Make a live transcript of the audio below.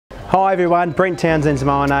Hi everyone, Brent Townsend's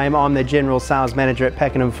my name. I'm the General Sales Manager at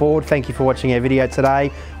Pakenham Ford. Thank you for watching our video today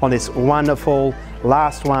on this wonderful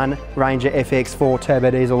last one Ranger FX4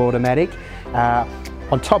 turbo diesel automatic.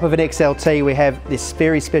 On top of an XLT we have this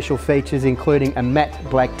very special features including a matte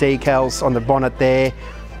black decals on the bonnet there,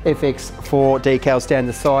 FX4 decals down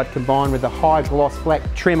the side combined with a high gloss black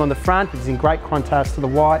trim on the front, which is in great contrast to the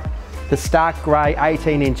white. The stark grey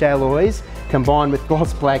 18-inch alloys combined with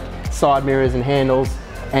gloss black side mirrors and handles,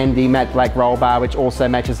 and the matte black roll bar, which also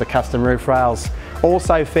matches the custom roof rails.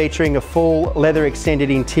 Also featuring a full leather extended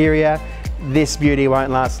interior. This beauty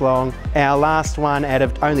won't last long. Our last one out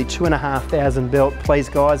of only 2,500 built. Please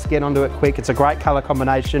guys, get onto it quick. It's a great colour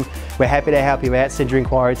combination. We're happy to help you out. Send your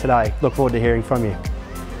inquiry today. Look forward to hearing from you.